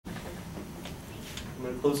I'm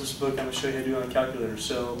going to close this book. I'm going to show you how to do it on a calculator.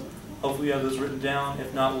 So hopefully you have those written down.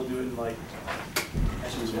 If not, we'll do it in like,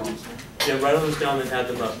 actually, yeah, write all those down and add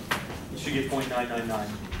them up. You should get 0.999.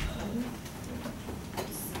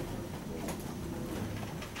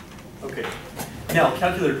 Okay. Now,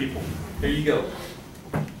 calculator people, here you go.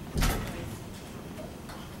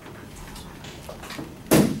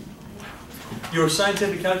 Your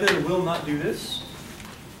scientific calculator will not do this,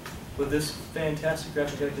 but this fantastic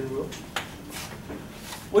graphic calculator will.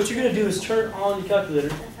 What you're going to do is turn on the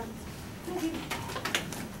calculator.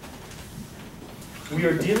 We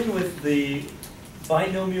are dealing with the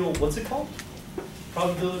binomial, what's it called?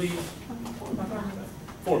 Probability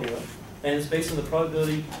formula. And it's based on the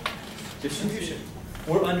probability distribution.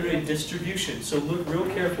 We're under a distribution, so look real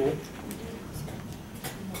careful.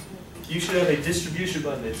 You should have a distribution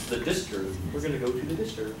button. It's the distr. We're going to go to the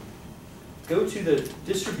distr. Go to the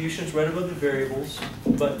distributions right above the variables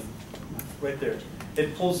button, right there.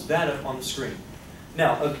 It pulls that up on the screen.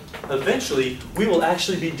 Now, eventually, we will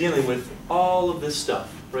actually be dealing with all of this stuff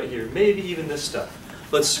right here, maybe even this stuff.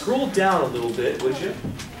 But scroll down a little bit, would you?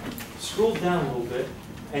 Scroll down a little bit,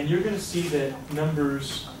 and you're going to see that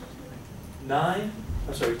numbers 10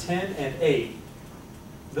 and 8,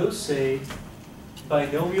 those say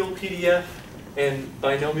binomial PDF and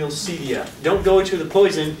binomial CDF. Don't go into the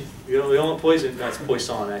poison. We don't want poison. That's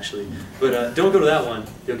poisson, actually. But don't go to that one.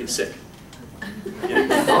 You'll get sick.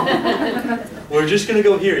 Yeah. We're just going to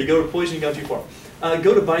go here. You go to poison, you got too far.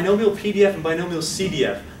 Go to binomial PDF and binomial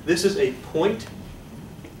CDF. This is a point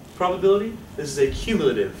probability. This is a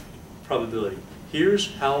cumulative probability.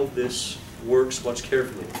 Here's how this works. Watch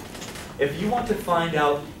carefully. If you want to find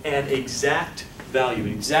out an exact value,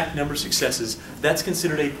 an exact number of successes, that's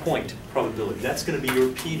considered a point probability. That's going to be your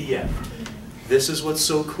PDF. This is what's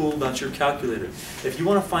so cool about your calculator. If you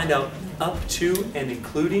want to find out up to and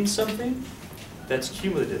including something, that's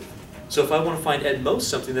cumulative. So if I want to find at most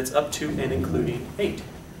something, that's up to and including 8.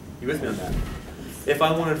 You with me on that? If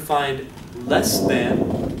I wanted to find less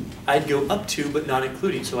than, I'd go up to but not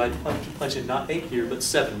including. So I'd punch in not 8 here, but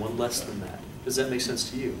 7, one less than that. Does that make sense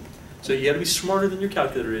to you? So you got to be smarter than your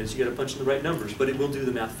calculator is. You got to punch in the right numbers, but it will do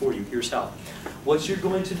the math for you. Here's how. What you're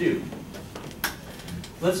going to do,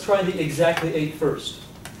 let's try the exactly 8 first.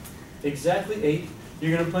 Exactly 8,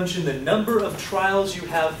 you're going to punch in the number of trials you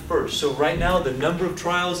have first. So right now the number of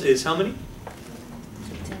trials is how many?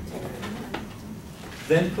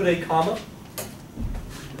 Then put a comma.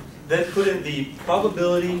 Then put in the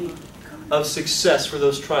probability of success for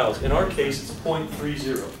those trials. In our case, it's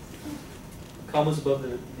 0.30. Commas above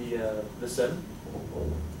the 7.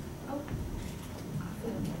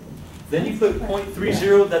 Then you put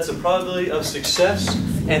 0.30, that's a probability of success,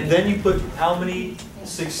 and then you put how many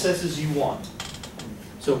successes you want.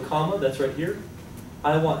 So comma, that's right here.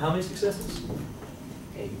 I want how many successes?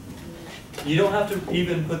 8. You don't have to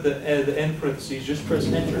even put the end parentheses, just press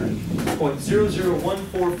enter.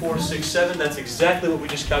 0.001447, that's exactly what we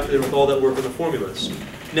just calculated with all that work on the formulas.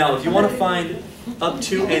 Now, if you want to find up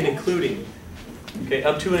to and including, okay,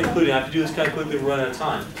 up to and including. I have to do this kind of quickly, we're running out of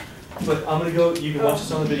time. But I'm going to go, you can watch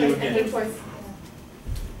this on the video again.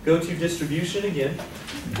 Go to distribution again.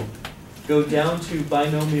 Go down to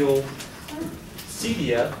binomial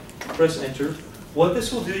CDF. Press enter. What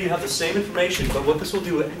this will do, you have the same information, but what this will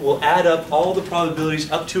do, it will add up all the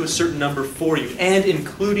probabilities up to a certain number for you, and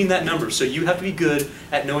including that number. So you have to be good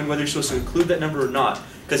at knowing whether you're supposed to include that number or not.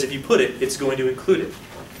 Because if you put it, it's going to include it.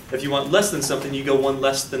 If you want less than something, you go one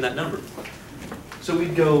less than that number. So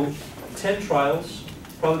we'd go 10 trials,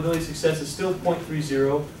 probability of success is still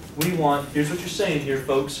 0.30. We want, here's what you're saying here,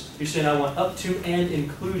 folks. You're saying I want up to and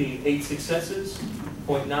including 8 successes,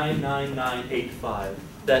 0.99985.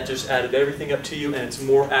 That just added everything up to you, and it's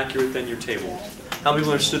more accurate than your table. How many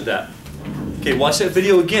people understood that? Okay, watch that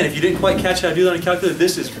video again. If you didn't quite catch how to do that on a calculator,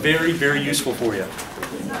 this is very, very useful for you.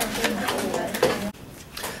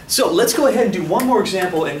 So let's go ahead and do one more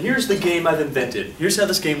example, and here's the game I've invented. Here's how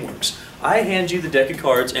this game works. I hand you the deck of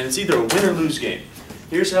cards, and it's either a win or lose game.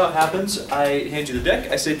 Here's how it happens. I hand you the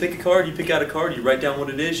deck, I say pick a card, you pick out a card, you write down what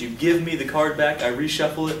it is, you give me the card back, I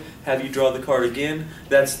reshuffle it, have you draw the card again.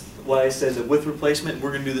 That's why I said the with replacement.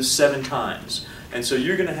 We're going to do this 7 times. And so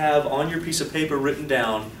you're going to have on your piece of paper written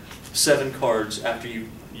down 7 cards after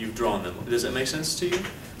you've drawn them. Does that make sense to you?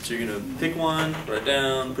 So you're going to pick one, write it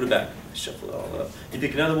down, put it back. Shuffle it all up. You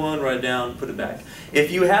pick another one, write it down, put it back.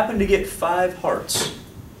 If you happen to get 5 hearts,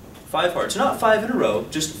 5 hearts, not 5 in a row,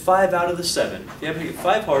 just 5 out of the 7. If you happen to get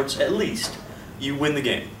 5 hearts, at least, you win the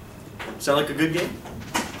game. Sound like a good game?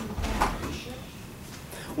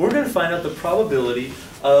 We're going to find out the probability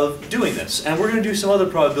of doing this. And we're going to do some other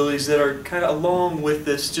probabilities that are kind of along with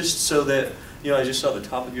this, just so that You know, I just saw the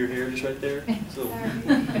top of your hair just right there. So,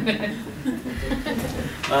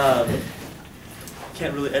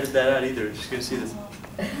 can't really edit that out either. Just gonna see this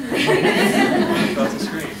across the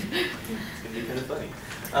screen. It's gonna be kind of funny.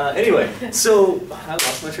 Anyway, so I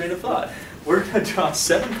lost my train of thought. We're gonna draw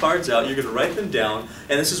 7 cards out. You're gonna write them down,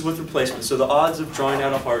 and this is with replacement. So the odds of drawing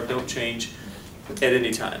out a heart don't change at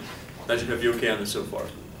any time. Imagine if you're okay on this so far.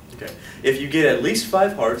 Okay. If you get at least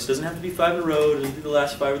 5 hearts, doesn't have to be 5 in a row, doesn't be the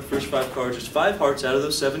last 5 or the first 5 cards, just 5 hearts out of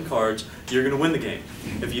those 7 cards, you're going to win the game.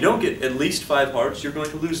 If you don't get at least 5 hearts, you're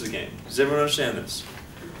going to lose the game. Does everyone understand this?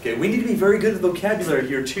 Okay, we need to be very good at vocabulary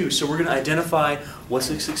here too, so we're going to identify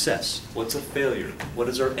what's a success, what's a failure, what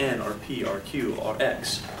is our N, our P, our Q, our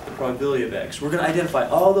X, the probability of X. We're going to identify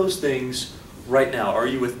all those things right now. Are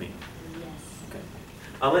you with me? Yes. Okay.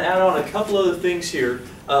 I'm going to add on a couple other things here.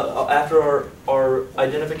 After our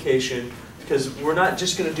identification, because we're not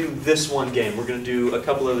just going to do this one game. We're going to do a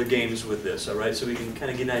couple other games with this, all right? So we can kind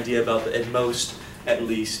of get an idea about the at most, at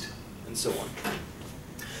least, and so on.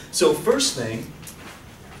 So first thing,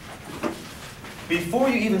 before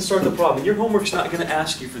you even start the problem, your homework's not going to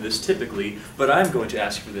ask you for this typically, but I'm going to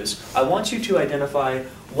ask you for this. I want you to identify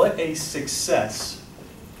what a success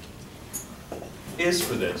is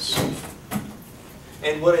for this,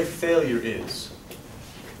 and what a failure is.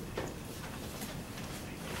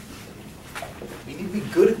 You need to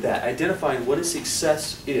be good at that, identifying what a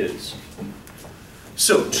success is.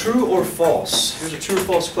 So, true or false? Here's a true or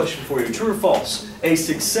false question for you. True or false? A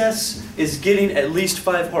success is getting at least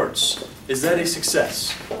 5 hearts. Is that a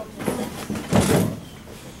success?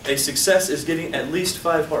 A success is getting at least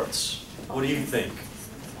 5 hearts. What do you think?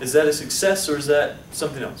 Is that a success or is that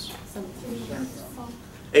something else?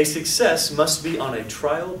 A success must be on a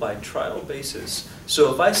trial-by-trial basis.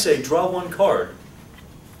 So if I say draw 1 card,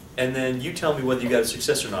 and then you tell me whether you got a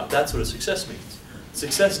success or not, that's what a success means.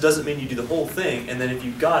 Success doesn't mean you do the whole thing, and then if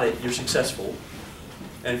you got it, you're successful.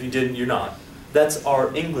 And if you didn't, you're not. That's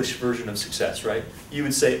our English version of success, right? You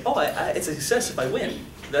would say, oh, it's a success if I win.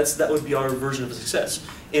 That would be our version of a success.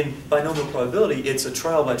 In binomial probability, it's a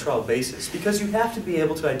trial-by-trial basis, because you have to be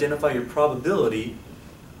able to identify your probability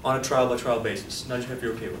on a trial-by-trial basis. Now, if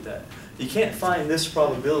you're okay with that. You can't find this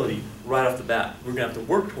probability right off the bat. We're going to have to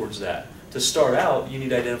work towards that. To start out, you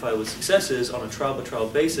need to identify what success is on a trial-by-trial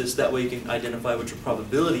basis. That way you can identify what your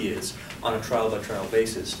probability is on a trial-by-trial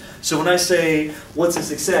basis. So when I say, what's a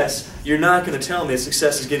success, you're not going to tell me a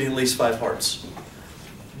success is getting at least 5 hearts.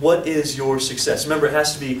 What is your success? Remember, it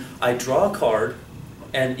has to be, I draw a card,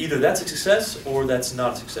 and either that's a success or that's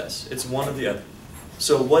not a success. It's one or the other.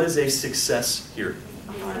 So what is a success here?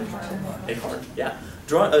 A heart. Yeah.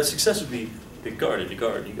 A success would be, big card, and you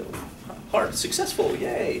guard, you go, heart, successful,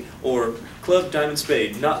 yay. Or club, diamond,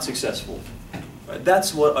 spade, not successful. Right?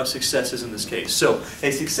 That's what a success is in this case. So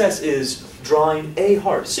a success is drawing a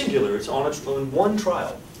heart, singular. It's on one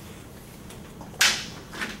trial.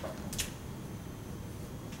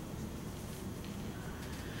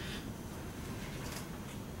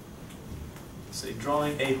 Say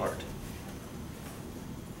drawing a heart.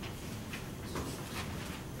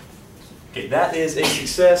 Okay, that is a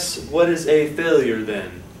success. What is a failure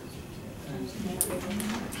then?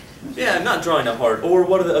 Yeah, not drawing a heart. Or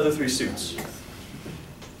what are the other 3 suits?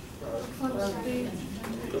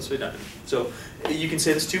 Let's say diamond. So you can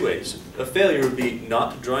say this 2 ways. A failure would be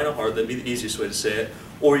not drawing a heart. That'd be the easiest way to say it.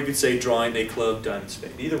 Or you could say drawing a club, diamond,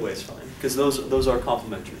 spade. Either way is fine, because those are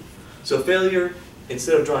complementary. So failure,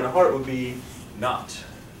 instead of drawing a heart, would be not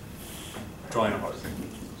drawing a heart.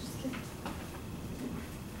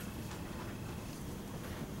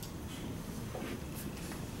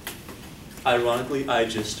 Ironically, I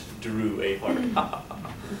just drew a heart.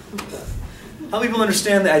 How many people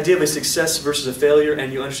understand the idea of a success versus a failure,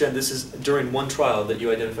 and you understand this is during one trial that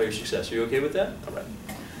you identify your success? Are you okay with that? All right.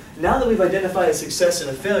 Now that we've identified a success and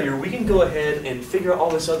a failure, we can go ahead and figure out all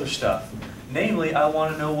this other stuff. Namely, I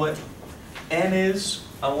want to know what N is.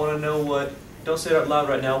 I want to know what, don't say it out loud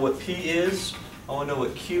right now, what P is. I want to know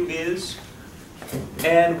what Q is.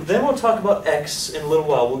 And then we'll talk about X in a little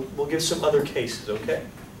while. We'll give some other cases, okay?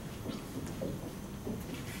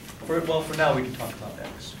 Well, for now we can talk about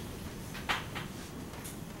X.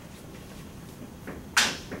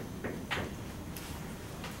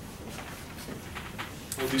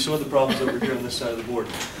 We'll do some other problems over here on this side of the board.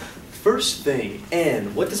 First thing,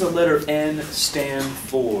 N. What does the letter N stand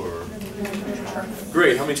for?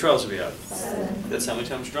 Great. How many trials do we have? 7. That's how many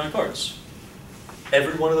times we're drawing cards.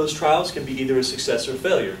 Every one of those trials can be either a success or a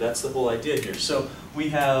failure. That's the whole idea here. So we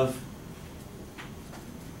have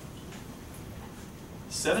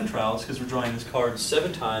 7 trials because we're drawing this card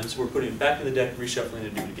 7 times. We're putting it back in the deck, reshuffling,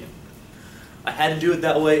 and doing it again. I had to do it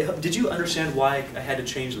that way. Did you understand why I had to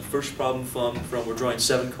change the first problem from we're drawing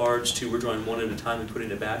 7 cards to we're drawing 1 at a time and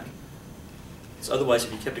putting it back? So otherwise,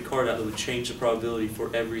 if you kept a card out, it would change the probability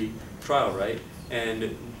for every trial, right?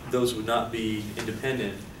 And those would not be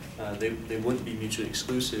independent. They wouldn't be mutually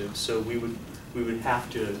exclusive. So we would have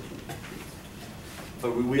to.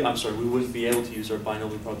 But I'm sorry, we wouldn't be able to use our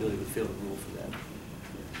binomial probability. Would fail the rule for that.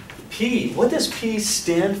 P. What does P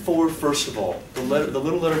stand for? First of all, the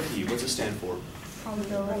little letter P. What's it stand for?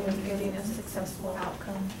 Probability of getting a successful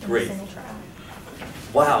outcome in Great. a single trial.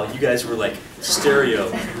 Wow, you guys were like stereo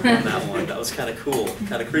on that one. That was kind of cool,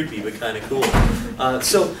 kind of creepy, but kind of cool.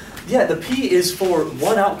 So yeah, the P is for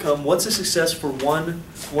one outcome. What's a success for one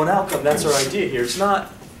outcome? That's our idea here. It's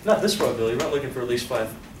not this probability. We're not looking for at least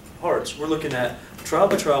 5 hearts. We're looking at trial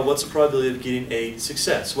by trial. What's the probability of getting a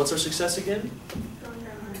success? What's our success again?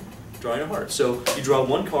 Drawing a heart. So you draw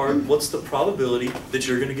 1 card. What's the probability that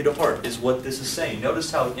you're going to get a heart? Is what this is saying.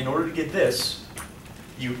 Notice how in order to get this,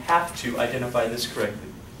 you have to identify this correctly.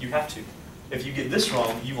 You have to. If you get this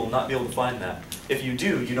wrong, you will not be able to find that. If you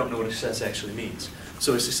do, you don't know what a success actually means.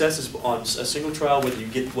 So a success is on a single trial, whether you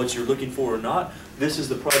get what you're looking for or not. This is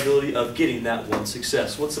the probability of getting that one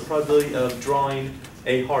success. What's the probability of drawing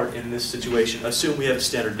a heart in this situation? Assume we have a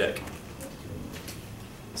standard deck.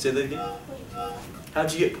 Say that again.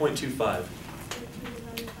 How'd you get 0.25?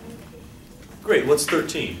 Great, what's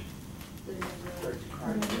 13?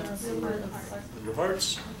 Number of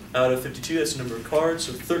hearts. Out of 52, that's the number of cards.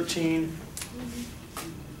 So 13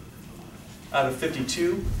 out of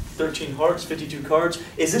 52. 13 hearts, 52 cards.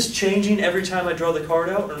 Is this changing every time I draw the card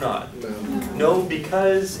out or not? No. No,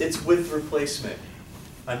 because it's with replacement.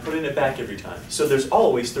 I'm putting it back every time. So there's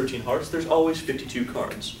always 13 hearts. There's always 52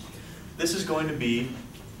 cards. This is going to be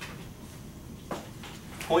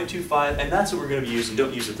 0.25, and that's what we're going to be using.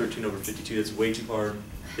 Don't use the 13 over 52. That's way too hard.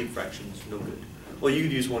 Big fractions, no good. Well, you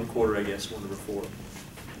could use 1/4, I guess, 1/4.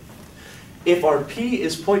 If our P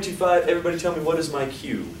is 0.25, everybody tell me, what is my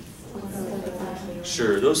Q?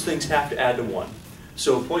 Sure, those things have to add to 1.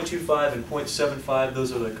 So 0.25 and 0.75,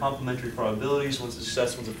 those are the complementary probabilities. One's a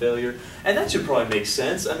success, one's a failure. And that should probably make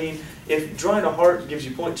sense. I mean, if drawing a heart gives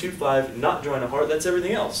you 0.25, not drawing a heart, that's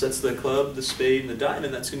everything else. That's the club, the spade, and the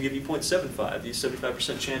diamond. That's going to give you 0.75. You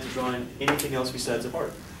 75% chance of drawing anything else besides a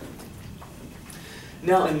heart.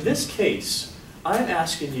 Now, in this case, I'm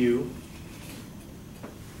asking you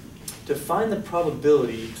to find the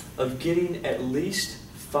probability of getting at least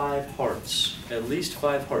 5 hearts. At least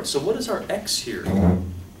 5 hearts. So what is our X here?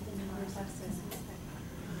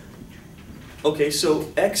 Okay, so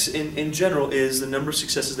X in general is the number of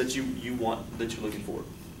successes that you want, that you're looking for.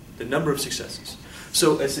 The number of successes.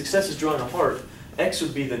 So a success is drawing a heart. X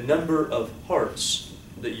would be the number of hearts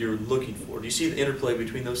that you're looking for. Do you see the interplay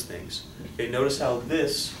between those things? Okay, notice how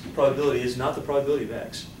this probability is not the probability of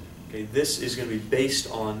X. Okay, this is going to be based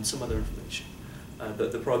on some other information.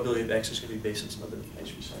 The probability of X is going to be based on some other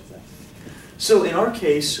information besides that. So in our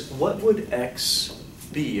case, what would X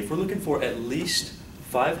be? If we're looking for at least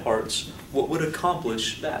 5 hearts, what would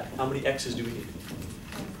accomplish that? How many X's do we need?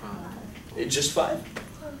 Just 5?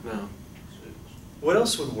 No. What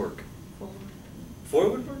else would work? 4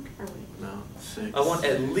 would work? No. 6. I want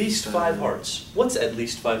at least 5 hearts. What's at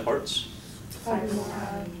least 5 hearts? 5 more.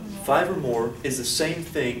 5 or more is the same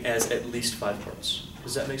thing as at least 5 hearts.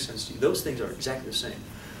 Does that make sense to you? Those things are exactly the same.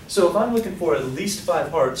 So if I'm looking for at least 5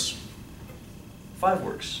 hearts, 5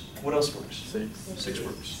 works. What else works? 6. 6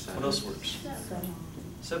 works. 7. What else works?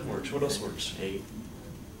 7 works. What else works? 8.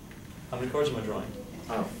 How many cards am I drawing?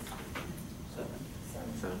 Oh. 7.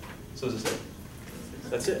 7. So is this it?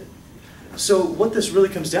 That's it. So what this really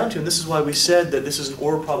comes down to, and this is why we said that this is an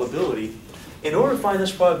OR probability, in order to find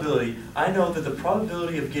this probability, I know that the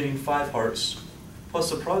probability of getting 5 hearts plus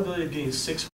the probability of getting 6